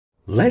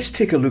Let's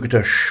take a look at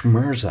a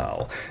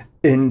schmerzal,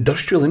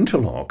 industrial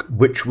interlock,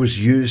 which was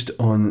used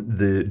on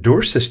the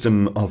door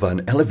system of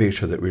an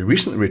elevator that we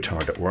recently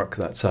retired at work.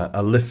 That's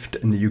a lift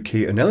in the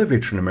UK, an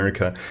elevator in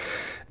America,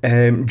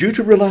 due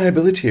to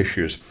reliability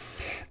issues.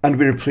 And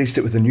we replaced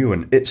it with a new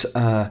one. It's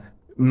a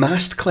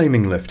mast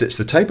climbing lift. It's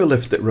the type of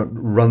lift that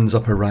runs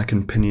up a rack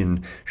and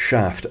pinion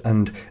shaft,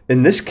 and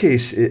in this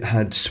case it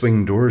had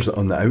swing doors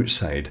on the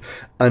outside,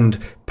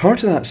 and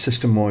part of that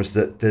system was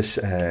that this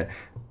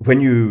when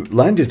you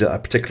landed at a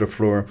particular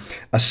floor,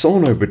 a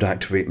solenoid would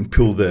activate and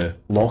pull the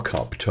lock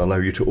up to allow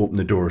you to open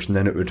the doors, and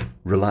then it would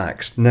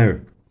relax. Now,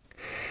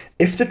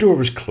 if the door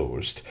was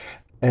closed,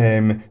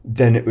 then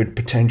it would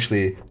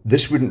potentially,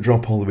 this wouldn't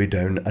drop all the way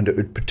down, and it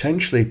would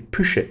potentially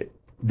push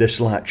this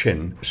latch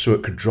in so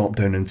it could drop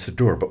down into the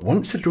door. But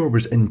once the door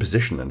was in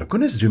position, and I'm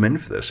going to zoom in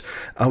for this,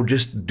 I'll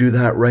just do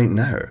that right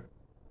now.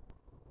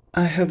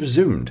 I have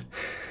zoomed.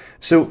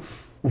 So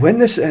when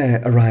this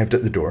arrived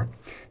at the door,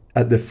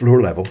 at the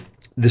floor level,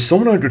 the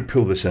solenoid would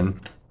pull this in,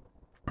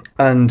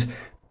 and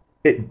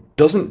it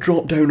doesn't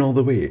drop down all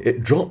the way.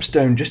 It drops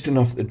down just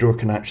enough that the door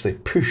can actually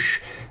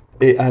push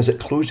it as it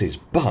closes.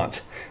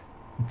 But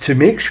to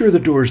make sure the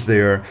door's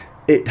there,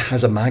 it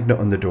has a magnet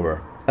on the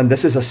door. And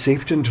this is a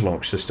safety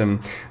interlock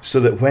system, so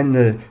that when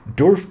the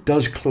door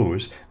does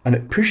close and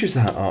it pushes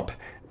that up,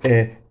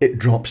 it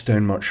drops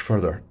down much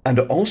further. And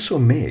it also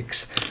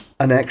makes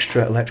an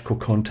extra electrical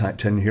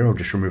contact in here. I'll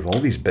just remove all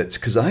these bits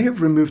because I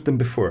have removed them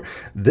before.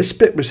 This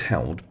bit was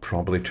held,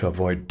 probably to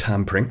avoid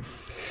tampering,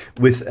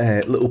 with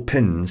little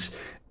pins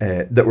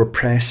that were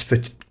press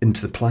fit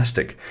into the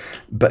plastic.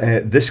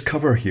 But this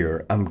cover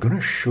here, I'm going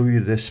to show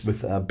you this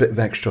with a bit of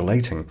extra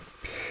lighting.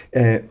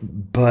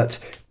 But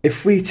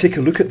if we take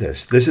a look at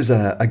this, this is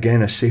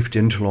again a safety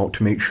interlock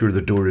to make sure the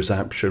door is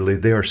actually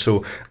there.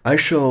 So I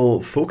shall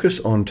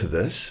focus onto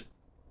this.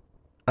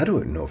 I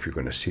don't know if you're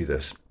going to see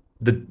this.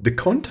 The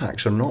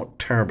contacts are not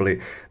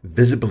terribly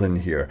visible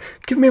in here.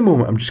 Give me a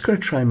moment, I'm just going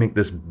to try and make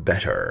this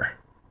better.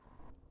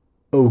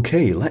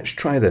 Okay, let's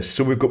try this.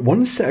 So we've got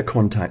one set of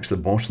contacts at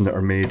the bottom that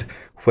are made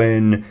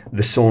when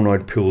the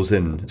solenoid pulls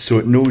in, so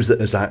it knows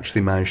that it's actually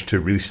managed to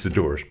release the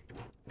doors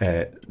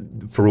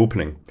for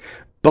opening.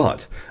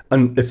 But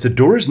if the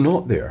door is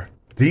not there,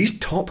 these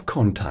top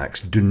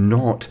contacts do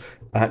not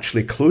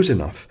actually close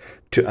enough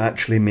to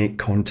actually make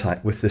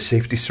contact with the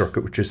safety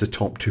circuit, which is the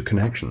top two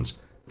connections.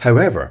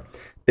 However,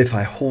 if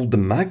I hold the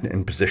magnet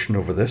in position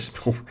over this,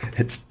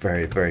 it's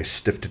very, very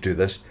stiff to do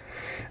this,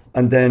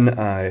 and then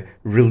I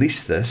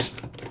release this,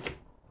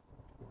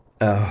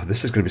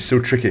 this is going to be so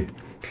tricky.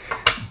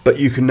 But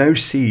you can now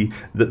see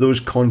that those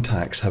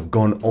contacts have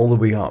gone all the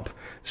way up.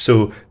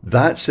 So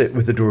that's it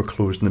with the door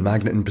closed and the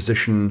magnet in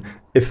position.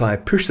 If I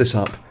push this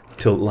up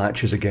till it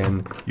latches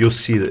again, you'll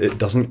see that it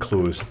doesn't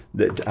close,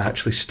 that it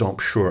actually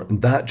stops short.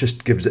 And that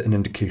just gives it an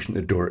indication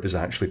the door is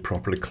actually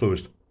properly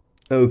closed.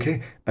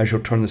 Okay, I shall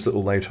turn this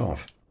little light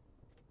off.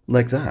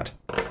 Like that.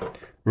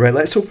 Right,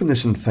 let's open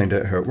this and find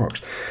out how it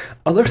works.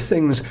 Other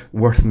things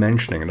worth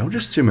mentioning, and I'll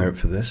just zoom out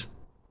for this.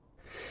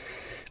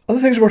 Other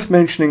things worth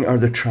mentioning are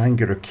the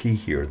triangular key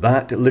here.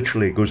 That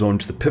literally goes on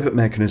to the pivot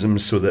mechanism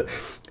so that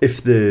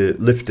if the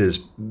lift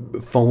is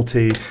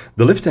faulty,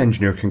 the lift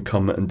engineer can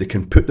come and they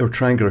can put their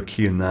triangular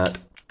key in that,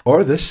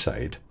 or this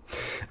side,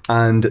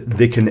 and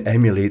they can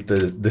emulate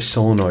the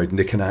solenoid, and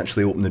they can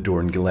actually open the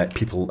door and let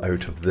people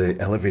out of the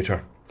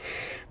elevator.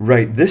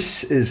 Right,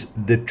 this is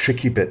the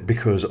tricky bit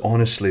because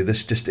honestly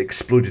this just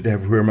exploded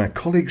everywhere. My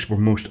colleagues were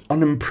most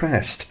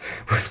unimpressed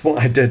with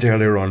what I did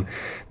earlier on,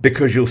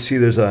 because you'll see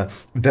there's a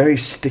very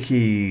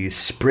sticky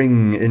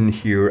spring in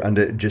here and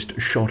it just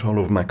shot all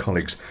over my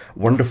colleagues.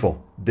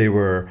 Wonderful. They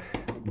were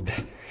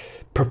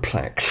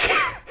perplexed.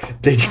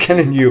 They kind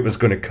of knew it was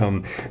going to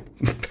come.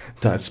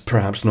 That's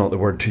perhaps not the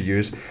word to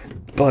use,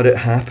 but it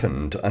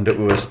happened and it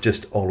was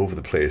just all over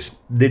the place.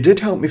 They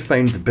did help me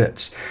find the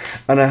bits,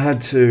 and I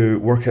had to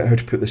work out how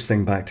to put this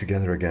thing back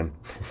together again.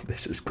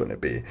 This is going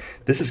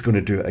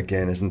to do it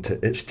again, isn't it?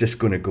 It's just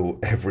going to go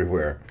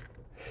everywhere.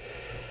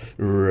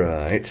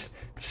 Right,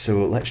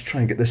 so let's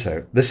try and get this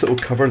out. This little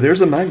cover,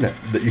 there's a magnet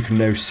that you can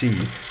now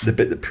see, the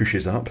bit that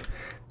pushes up.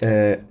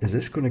 Is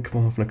this going to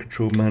come off in a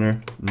controlled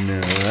manner?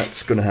 No,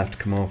 that's going to have to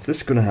come off. This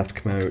is going to have to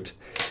come out.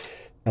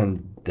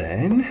 And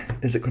then,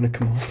 is it going to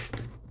come off?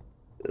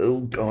 Oh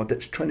God,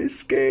 it's trying to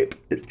escape.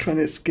 It's trying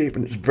to escape,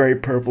 and it's very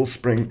purple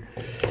spring.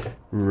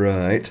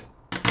 Right.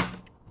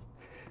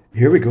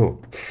 Here we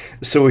go.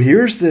 So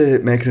here's the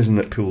mechanism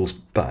that pulls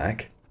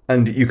back,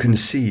 and you can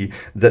see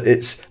that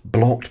it's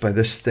blocked by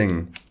this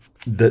thing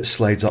that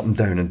slides up and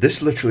down, and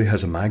this literally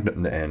has a magnet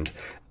in the end.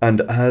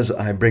 And as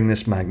I bring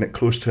this magnet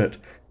close to it,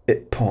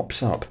 it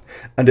pops up,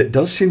 and it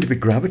does seem to be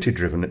gravity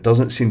driven. It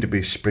doesn't seem to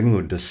be spring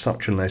loaded as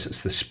such unless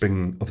it's the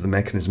spring of the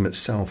mechanism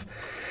itself.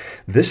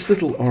 This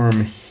little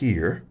arm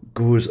here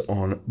goes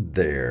on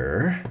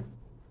there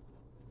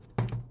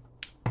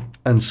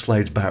and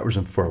slides backwards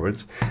and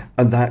forwards,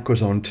 and that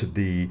goes on to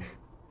the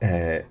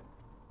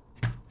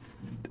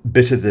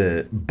bit of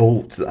the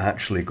bolt that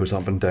actually goes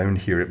up and down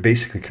here, it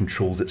basically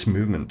controls its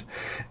movement.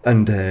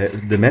 And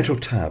the metal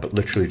tab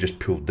literally just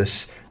pulled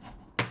this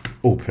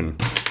open.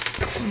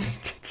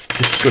 It's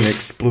just going to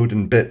explode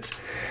in bits.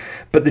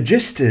 But the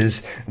gist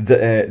is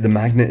that the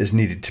magnet is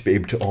needed to be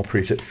able to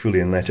operate it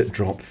fully and let it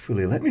drop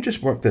fully. Let me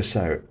just work this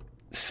out.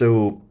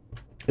 So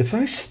if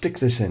I stick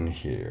this in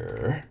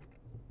here,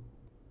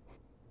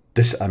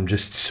 I'm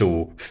just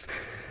so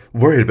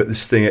worried about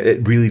this thing.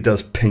 It really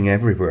does ping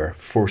everywhere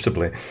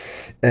forcibly.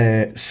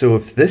 So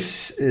if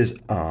this is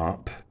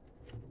up,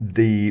 so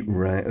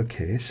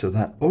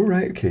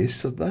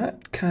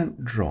that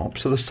can't drop.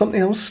 So there's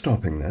something else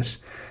stopping this.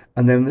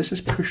 And then this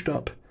is pushed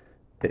up.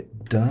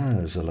 It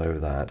does allow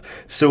that.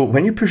 So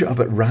when you push it up,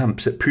 it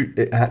ramps.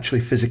 It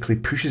actually physically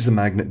pushes the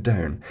magnet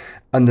down.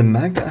 And the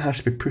magnet has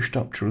to be pushed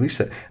up to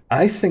release it.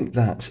 I think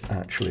that's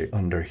actually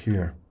under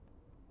here.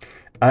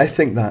 I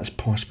think that's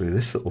possibly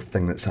this little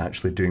thing that's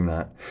actually doing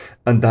that.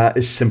 And that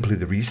is simply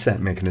the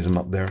reset mechanism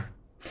up there.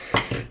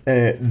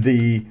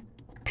 The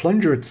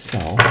plunger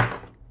itself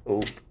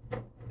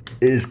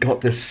is got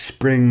this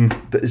spring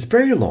that is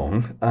very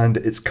long, and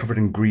it's covered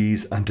in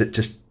grease, and it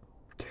just,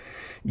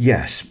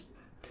 yes,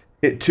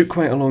 it took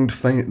quite a long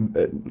time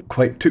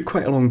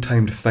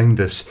to find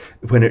this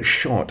when it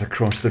shot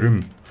across the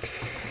room.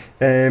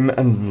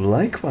 And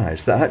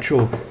likewise,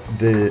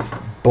 the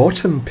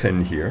bottom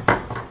pin here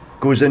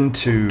goes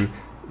into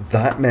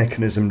that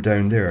mechanism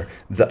down there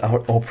that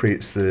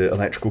operates the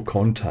electrical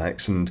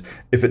contacts, and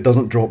if it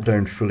doesn't drop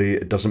down fully,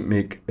 it doesn't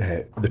make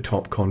the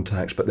top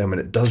contacts, but then when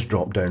it does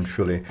drop down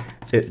fully,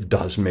 it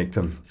does make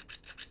them.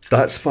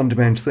 That's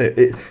fundamentally it.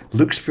 It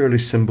looks fairly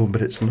simple,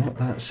 but it's not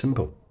that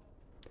simple.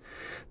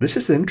 This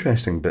is the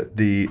interesting bit,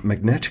 the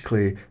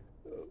magnetically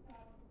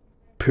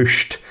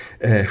pushed,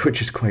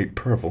 which is quite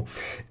powerful,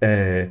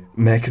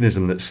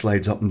 mechanism that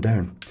slides up and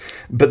down.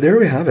 But there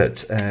we have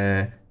it,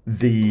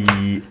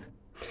 the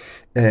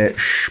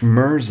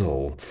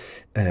Schmerzel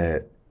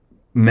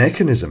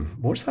mechanism.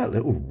 What's that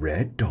little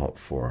red dot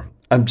for?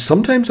 And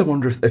sometimes I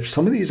wonder if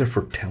some of these are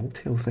for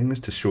telltale things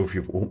to show if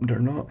you've opened it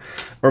or not.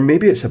 Or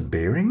maybe it's a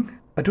bearing?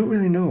 I don't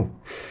really know.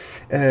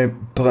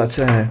 But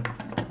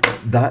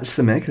that's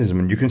the mechanism.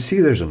 And you can see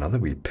there's another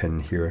wee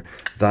pin here.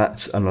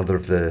 That's another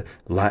of the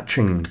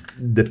latching,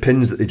 the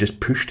pins that they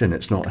just pushed in.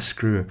 It's not a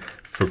screw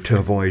to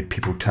avoid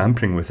people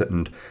tampering with it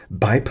and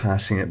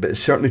bypassing it. But it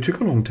certainly took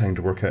a long time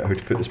to work out how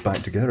to put this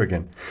back together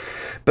again.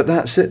 But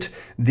that's it.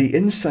 The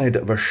inside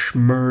of a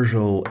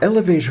Schmerzel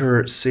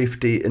elevator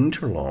safety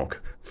interlock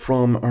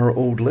from our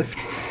old lift.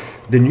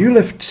 The new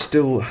lift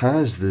still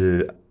has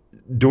the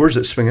doors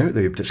that swing out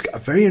there, but it's got a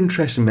very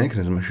interesting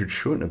mechanism. I should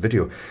show it in a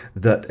video,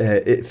 that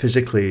it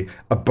physically,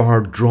 a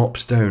bar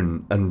drops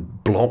down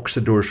and blocks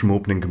the doors from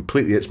opening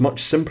completely. It's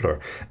much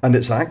simpler, and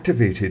it's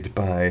activated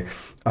by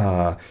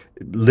a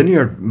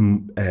linear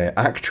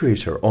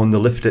actuator on the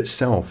lift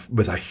itself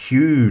with a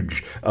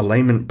huge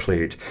alignment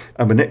plate,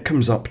 and when it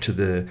comes up to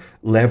the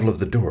level of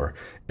the door,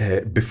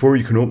 before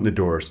you can open the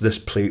doors, this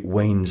plate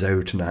winds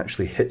out and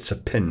actually hits a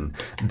pin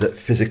that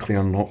physically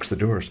unlocks the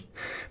doors.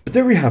 But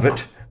there we have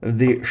it,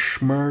 the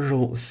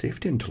Schmerzel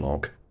safety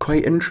interlock.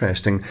 Quite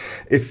interesting.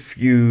 If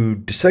you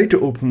decide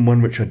to open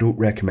one, which I don't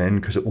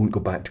recommend because it won't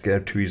go back together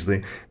too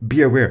easily,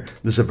 be aware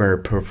there's a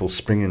very powerful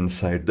spring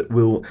inside that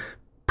will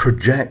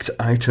project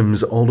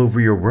items all over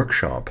your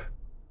workshop.